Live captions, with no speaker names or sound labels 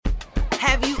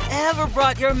Have you ever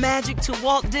brought your magic to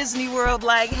Walt Disney World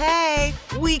like, hey,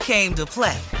 we came to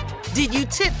play? Did you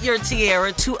tip your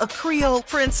tiara to a Creole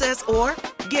princess or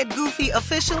get goofy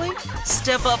officially?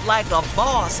 Step up like a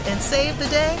boss and save the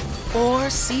day? Or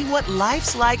see what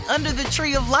life's like under the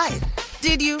tree of life?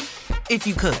 Did you? If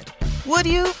you could. Would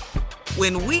you?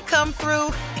 When we come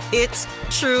through, it's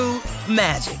true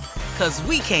magic. 'Cause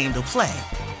we came to play.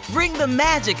 Bring the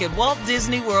magic at Walt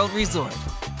Disney World Resort.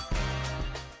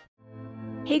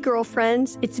 Hey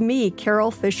girlfriends, it's me, Carol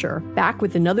Fisher, back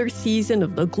with another season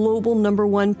of the global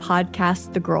 #1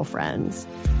 podcast, The Girlfriends.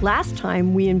 Last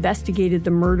time, we investigated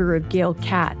the murder of Gail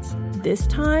Katz. This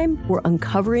time, we're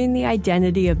uncovering the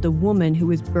identity of the woman who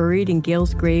was buried in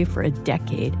Gail's grave for a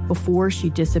decade before she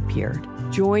disappeared.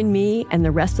 Join me and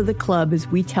the rest of the club as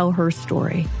we tell her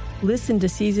story. Listen to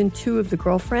Season 2 of The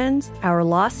Girlfriends, Our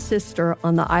Lost Sister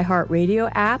on the iHeartRadio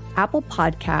app, Apple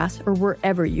Podcasts, or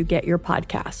wherever you get your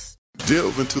podcasts.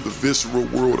 Delve into the visceral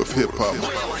world of hip-hop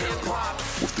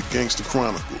with the Gangsta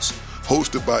Chronicles,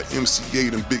 hosted by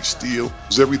MC8 and Big Steel.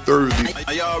 Every Thursday, a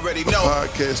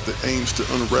podcast that aims to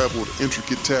unravel the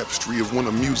intricate tapestry of one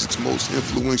of music's most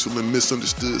influential and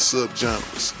misunderstood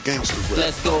subgenres, gangsta rap.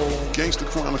 Let's go. Gangsta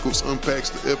Chronicles unpacks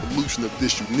the evolution of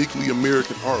this uniquely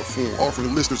American art form,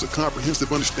 offering listeners a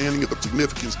comprehensive understanding of the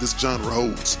significance this genre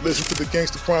holds. Listen to the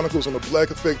Gangsta Chronicles on the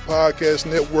Black Effect Podcast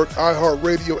Network,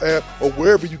 iHeartRadio app, or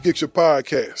wherever you get your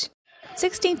podcasts.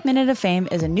 16th Minute of Fame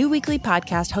is a new weekly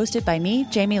podcast hosted by me,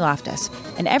 Jamie Loftus.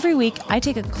 And every week, I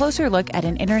take a closer look at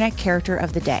an internet character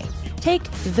of the day. Take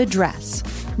the dress.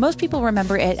 Most people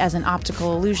remember it as an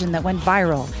optical illusion that went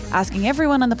viral, asking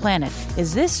everyone on the planet,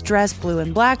 is this dress blue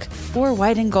and black or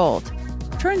white and gold?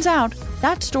 Turns out,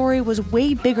 that story was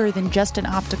way bigger than just an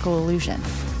optical illusion.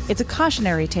 It's a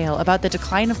cautionary tale about the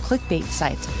decline of clickbait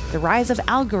sites, the rise of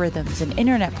algorithms and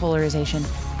internet polarization,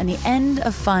 and the end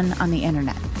of fun on the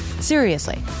internet.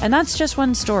 Seriously, and that's just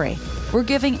one story. We're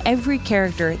giving every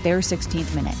character their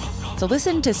 16th minute. So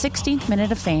listen to 16th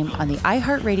Minute of Fame on the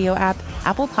iHeartRadio app,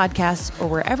 Apple Podcasts, or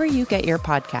wherever you get your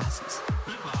podcasts.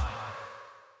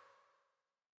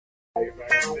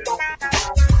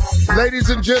 Ladies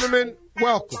and gentlemen,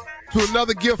 welcome to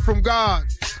another gift from God.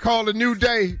 It's called A New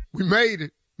Day. We made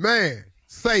it. Man,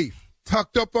 safe,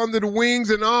 tucked up under the wings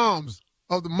and arms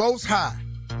of the Most High.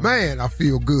 Man, I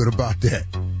feel good about that.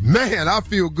 Man, I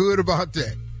feel good about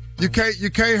that. You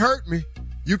can't hurt me.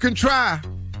 You can try.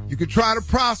 You can try to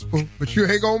prosper, but you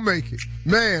ain't gonna make it.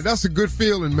 Man, that's a good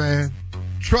feeling, man.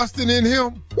 Trusting in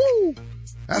him, woo,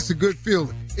 that's a good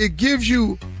feeling. It gives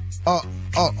you a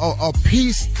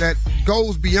peace that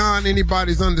goes beyond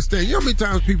anybody's understanding. You know how many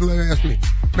times people have asked me,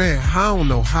 man, I don't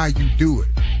know how you do it.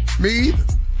 Me either.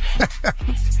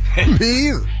 Me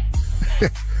either.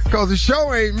 Because the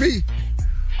show ain't me.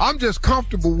 I'm just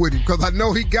comfortable with him because I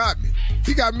know he got me.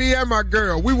 He got me and my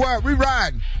girl. We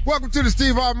riding. Welcome to the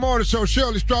Steve Harvey Morning Show.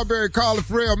 Shirley Strawberry, Carla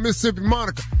Farrell, Mississippi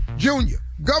Monica, Junior.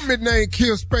 Government name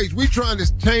Kill Space. We trying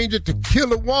to change it to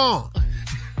Killer Juan.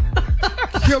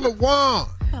 Killer Juan.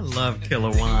 I love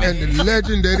Killer Juan. And the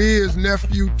legend that is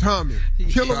Nephew Tommy.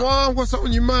 Killer Juan, what's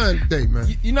on your mind today,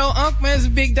 man? You know, Unc, man, it's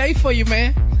a big day for you,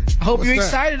 man. I hope you're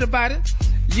excited about it.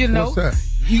 You know. What's that?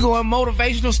 You going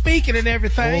motivational speaking and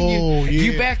everything.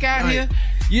 You back out here.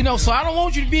 You know, so I don't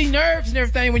want you to be nervous and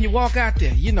everything when you walk out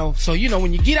there. You know, so, you know,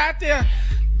 when you get out there,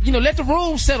 you know, let the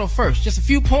room settle first. Just a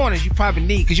few pointers you probably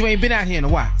need because you ain't been out here in a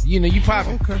while. You know, you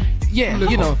probably, yeah,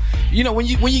 you know, when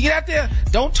you get out there,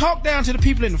 don't talk down to the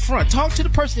people in the front. Talk to the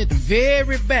person at the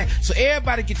very back so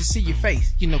everybody get to see your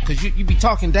face. You know, because you be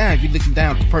talking down if you're looking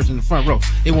down at the person in the front row.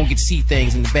 They won't get to see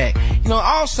things in the back. You know,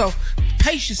 also,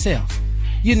 pace yourself.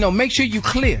 You know, make sure you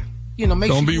clear. You know,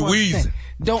 make don't sure you be wheezing.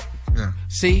 Don't. Yeah.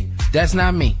 See, that's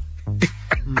not me.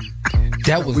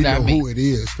 That was not me. We know who it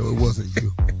is, so it wasn't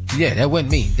you. Yeah, that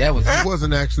wasn't me. That was. It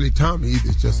wasn't actually Tommy either.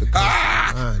 It's just a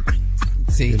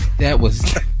See, you know. That was.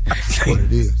 That's what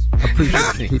it is. I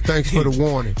appreciate it. Thanks for the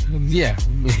warning. Yeah.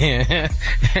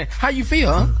 How you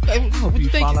feel, huh? What you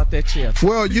think? Fall out that chair.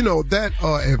 Well, you know, that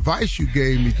advice you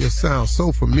gave me just sounds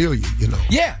so familiar, you know.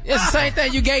 Yeah, it's the same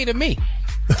thing you gave to me.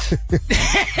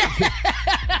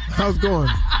 I was going,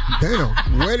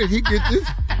 damn, where did he get this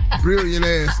brilliant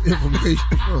ass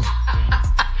information from?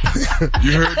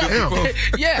 You heard that before?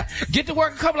 Yeah, get to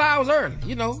work a couple hours early.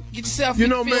 You know, get yourself. You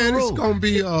know, man, it's gonna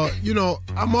be. You know,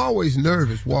 I'm always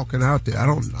nervous walking out there. I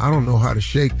don't know how to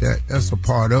shake that. That's a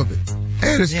part of it,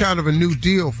 and it's kind of a new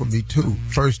deal for me too.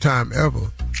 First time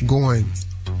ever going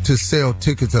to sell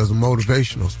tickets as a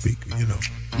motivational speaker. You know.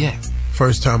 Yeah.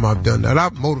 First time I've done that.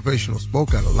 I've motivational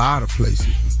spoke at a lot of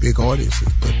places, big audiences,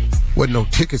 but wasn't no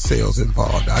ticket sales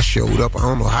involved. I showed up. I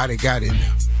don't know how they got in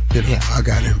there. I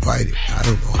got invited. I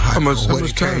don't know how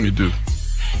much time you do?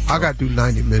 I got to do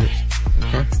 90 minutes.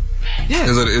 Okay. Yeah.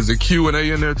 Is it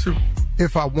Q&A in there too?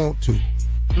 If I want to,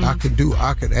 I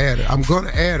can add it. I'm going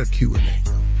to add a Q&A.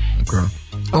 Okay.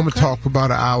 I'm going to talk for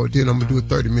about an hour, then I'm going to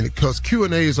do a 30-minute, because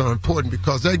Q&As are important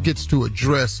because that gets to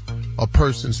address a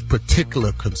person's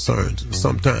particular concerns.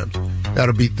 Sometimes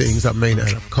that'll be things I may not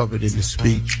have covered in the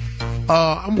speech.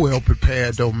 I'm well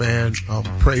prepared, though, man.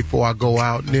 Pray before I go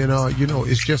out. And then,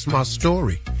 it's just my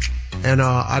story. And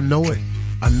I know it.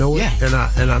 I know it, and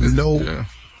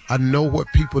I know what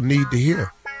people need to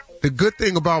hear. The good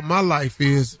thing about my life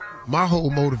is my whole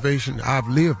motivation, I've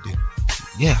lived it.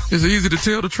 Yeah. It's easy to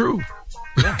tell the truth.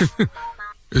 Yeah.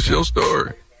 It's your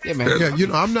story. Yeah, man. Yeah,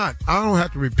 I don't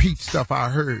have to repeat stuff I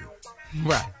heard.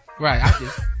 Right.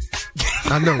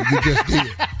 I know, you just did.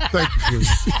 Thank you.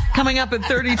 Coming up at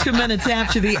 32 minutes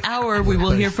after the hour, we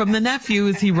will hear from the nephew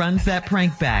as he runs that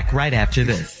prank back right after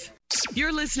this.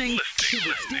 You're listening to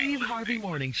the Steve Harvey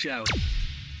Morning Show.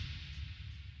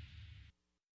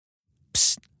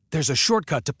 Psst, there's a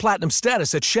shortcut to platinum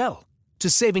status at Shell. To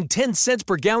saving 10 cents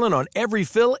per gallon on every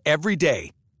fill every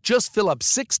day. Just fill up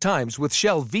 6 times with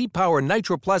Shell V-Power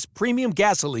Nitro Plus Premium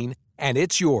Gasoline, and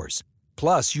it's yours.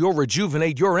 Plus, you'll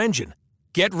rejuvenate your engine.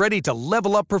 Get ready to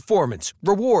level up performance,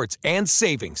 rewards, and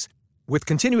savings. With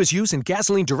continuous use in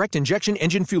gasoline direct injection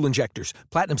engine fuel injectors,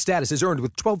 platinum status is earned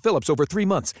with 12 fill-ups over 3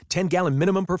 months, 10-gallon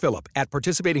minimum per fill-up at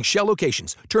participating Shell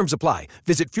locations. Terms apply.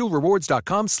 Visit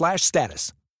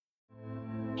fuelrewards.com/status.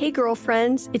 Hey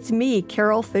girlfriends, it's me,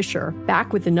 Carol Fisher,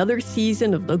 back with another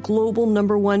season of the global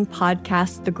 #1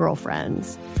 podcast, The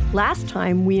Girlfriends. Last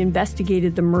time, we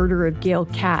investigated the murder of Gail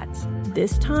Katz.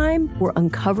 This time, we're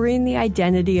uncovering the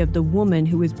identity of the woman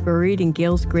who was buried in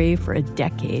Gail's grave for a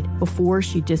decade before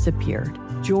she disappeared.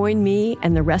 Join me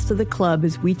and the rest of the club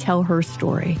as we tell her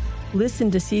story. Listen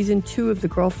to Season 2 of The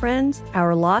Girlfriends,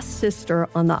 Our Lost Sister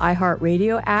on the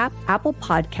iHeartRadio app, Apple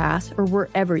Podcasts, or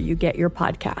wherever you get your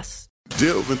podcasts.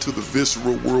 Delve into the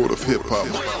visceral world of hip-hop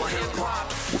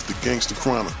with the Gangster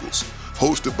Chronicles,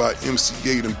 hosted by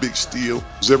MC8 and Big Steel.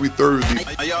 Every Thursday,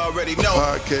 a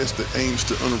podcast that aims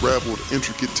to unravel the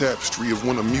intricate tapestry of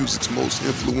one of music's most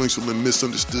influential and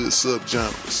misunderstood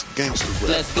subgenres, gangster rap.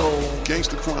 Let's go.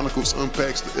 Gangster Chronicles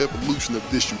unpacks the evolution of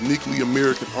this uniquely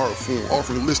American art form,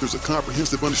 offering listeners a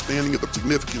comprehensive understanding of the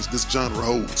significance this genre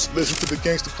holds. Listen to the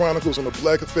Gangster Chronicles on the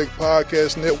Black Effect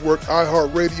Podcast Network,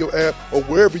 iHeartRadio app, or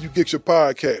wherever you get your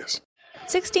podcasts.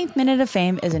 16th Minute of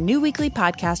Fame is a new weekly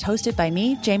podcast hosted by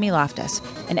me, Jamie Loftus.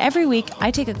 And every week, I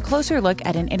take a closer look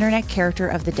at an internet character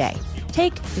of the day.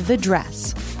 Take the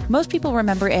dress. Most people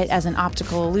remember it as an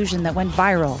optical illusion that went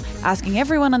viral, asking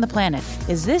everyone on the planet,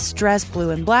 is this dress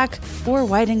blue and black or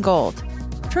white and gold?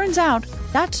 Turns out,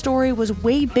 that story was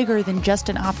way bigger than just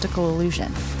an optical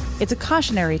illusion. It's a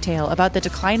cautionary tale about the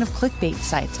decline of clickbait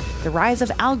sites, the rise of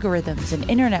algorithms and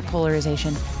internet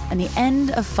polarization, and the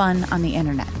end of fun on the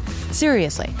internet.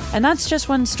 Seriously, and that's just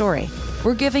one story.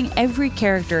 We're giving every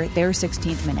character their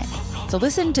 16th minute. So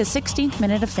listen to 16th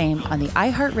Minute of Fame on the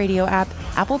iHeartRadio app,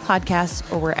 Apple Podcasts,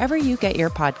 or wherever you get your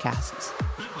podcasts.